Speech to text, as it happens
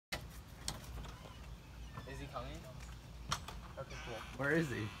Where is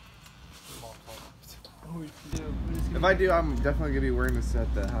he? If I do, I'm definitely gonna be wearing this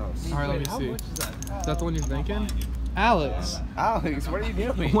at the house. Alright, let me see. Is that the one you're thinking? Alex! Alex, what are you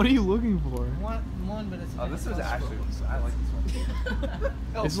doing? What are you looking for? One, but it's. Oh, this was actually. I like this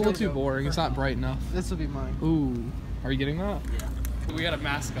one. It's a little too boring. It's not bright enough. This will be mine. Ooh. Are you getting that? Yeah. We got a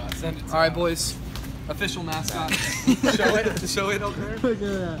mascot. Send it to Alright, boys. Official mascot. Show it. Show it over there. Look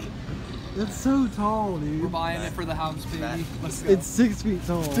at that. It's so tall, dude. We're buying it for the house, baby. Let's go. It's 6 feet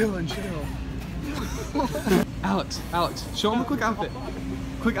tall. Dylan, chill. Alex, show him a quick outfit.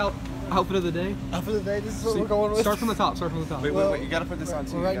 Quick outfit of the day. Outfit of the day, this is what we're going with. Start from the top, Wait, you gotta put this on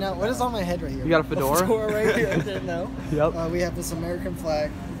too. Well, right now, what is on my head right here? You got a fedora? Fedora right here, I didn't know. Yep. We have this American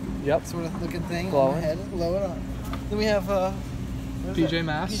flag. Yep. Sort of looking thing Blowing. on my head. Blow it on. Then we have, PJ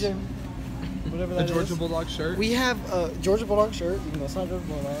Masks. PJ, whatever that The Georgia is. Bulldog shirt. We have a Georgia Bulldog shirt, even though it's not Georgia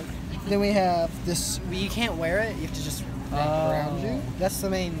Bulldog. Then we have this, you can't wear it, you have to just wrap it around you. That's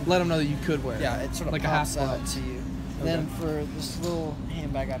the main. Let them know that you could wear it. Yeah, it sort of like pops a half out to you. Then for this little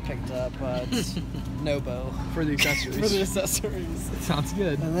handbag I picked up, it's no bow. For the accessories. For the accessories. Sounds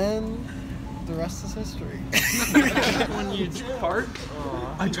good. And then the rest is history. When you park,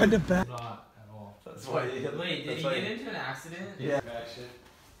 I tried to back. Not at all. That's why. Wait, did he get into an accident? Yeah.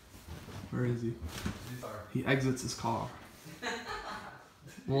 Where is he? He exits his car.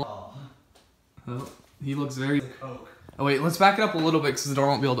 Well, oh, he looks very. Oh wait, let's back it up a little bit because the door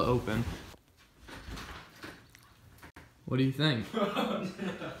won't be able to open. What do you think?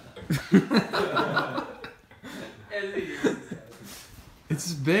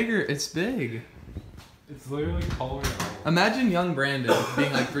 It's bigger. It's big. It's literally taller than all. Imagine young Brandon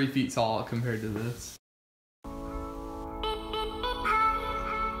being like 3 feet tall compared to this.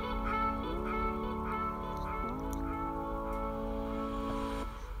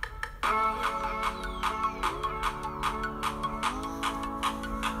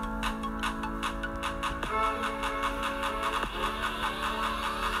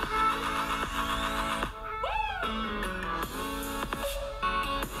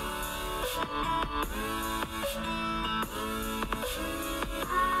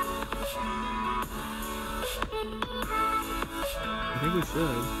 I think we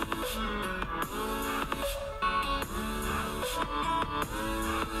should.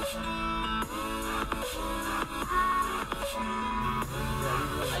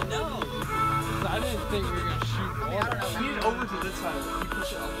 I know. I didn't think we were gonna shoot water. We need over to this side. You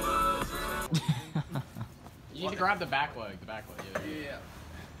push it up a little bit. You need to grab the back leg. Yeah.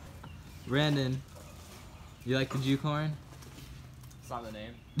 Brandon, you like the juke horn? It's not the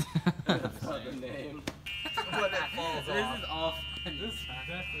name. That's not the name. But it falls This off. is off. This is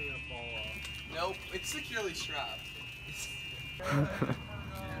definitely gonna fall off. Nope, it's securely strapped.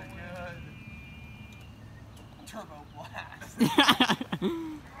 Turbo blast.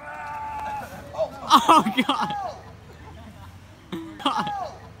 Oh god! God.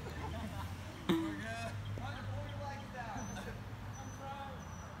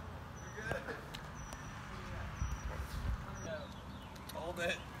 Hold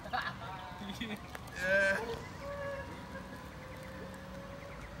it. Yeah.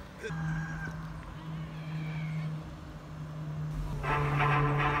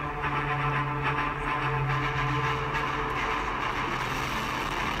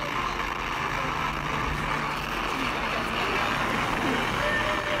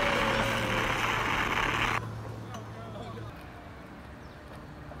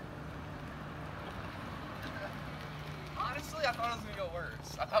 Honestly, I thought it was gonna go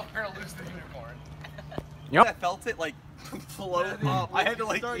worse. I thought we were gonna lose the unicorn. Yep. I felt it like float up. I had to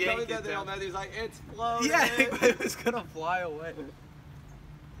like yank it down. He's like, it's floating. Yeah, it was gonna fly away.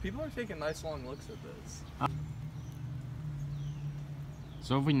 People are taking nice long looks at this.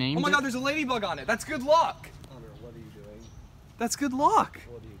 So if we named Oh my it? god, there's a ladybug on it. That's good luck. Hunter, what are you doing? That's good luck.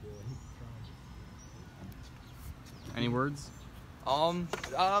 What are you doing? Any words?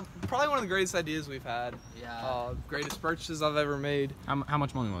 Probably one of the greatest ideas we've had. Yeah. Greatest purchases I've ever made. How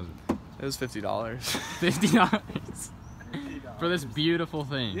much money was it? It was $50. $50 for this beautiful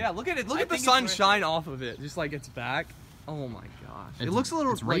thing. Yeah, look at it. Look I at the think it's worth sunshine off of it. Just like its back. Oh my gosh. It looks a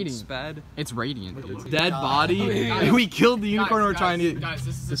little it's like radiant. sped. It's radiant. Dead body. Guys, We killed the unicorn. We're trying to. Guys,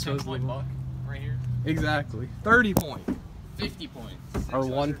 this is a dispose 10-point of buck right here. Exactly. 30 point. 50 points. Or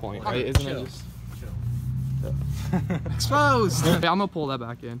 1 point, right? Isn't Chill. it just exposed? Okay, I'm gonna pull that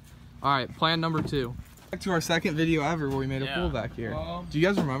back in. All right, plan number 2. Back to our second video ever where we made a Yeah. pool back here. Do you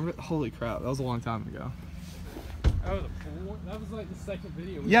guys remember it? Holy crap, that was a long time ago. That was a pool? That was like the second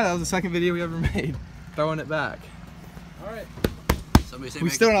video. Yeah, that was the second video we ever made. Throwing it back. Alright. We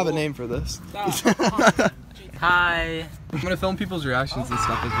still don't have a name for this. Hi. I'm gonna film people's reactions and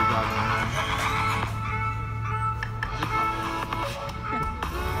stuff as we drive around.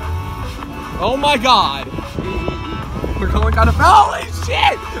 Oh my god! We're going kind of. Holy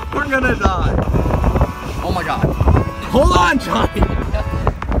shit! We're gonna die. Oh my god. Hold on, Johnny!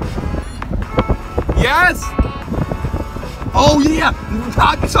 Yes! Oh yeah!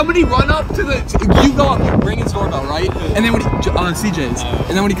 Somebody run up to the. You go up, ring his doorbell, right? And then when he. CJ's.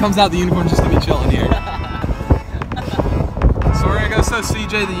 And then when he comes out, the unicorn's just gonna be chilling here. So we're gonna go see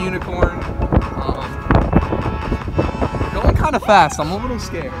CJ the unicorn. Going kind of fast. I'm a little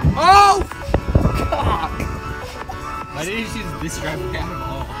scared. Oh! God! Why did you choose this driver out of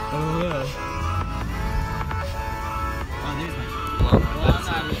all? Oh, there's my. Well,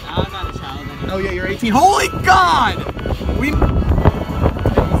 I'm not a child anymore. Oh yeah, you're 18. Holy God! We.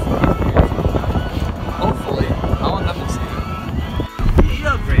 Hopefully, I want them to see it.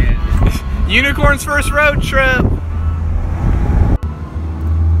 Yeah, Brandon. Unicorn's first road trip.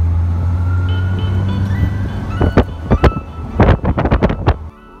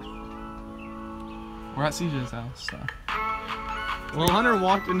 We're at CJ's house, so. Well, Hunter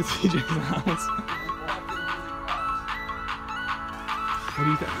walked into CJ's house. What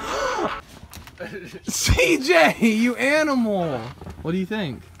do you think? CJ, you animal! What do you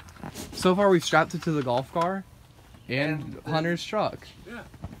think? So far, we've strapped it to the golf car and Hunter's truck. Yeah.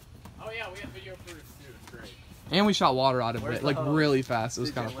 Oh yeah, we have video proof too. It's great. And we shot water out of it, like really fast. It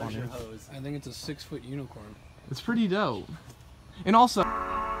was kind of funny. I think it's a 6-foot unicorn. It's pretty dope. And also.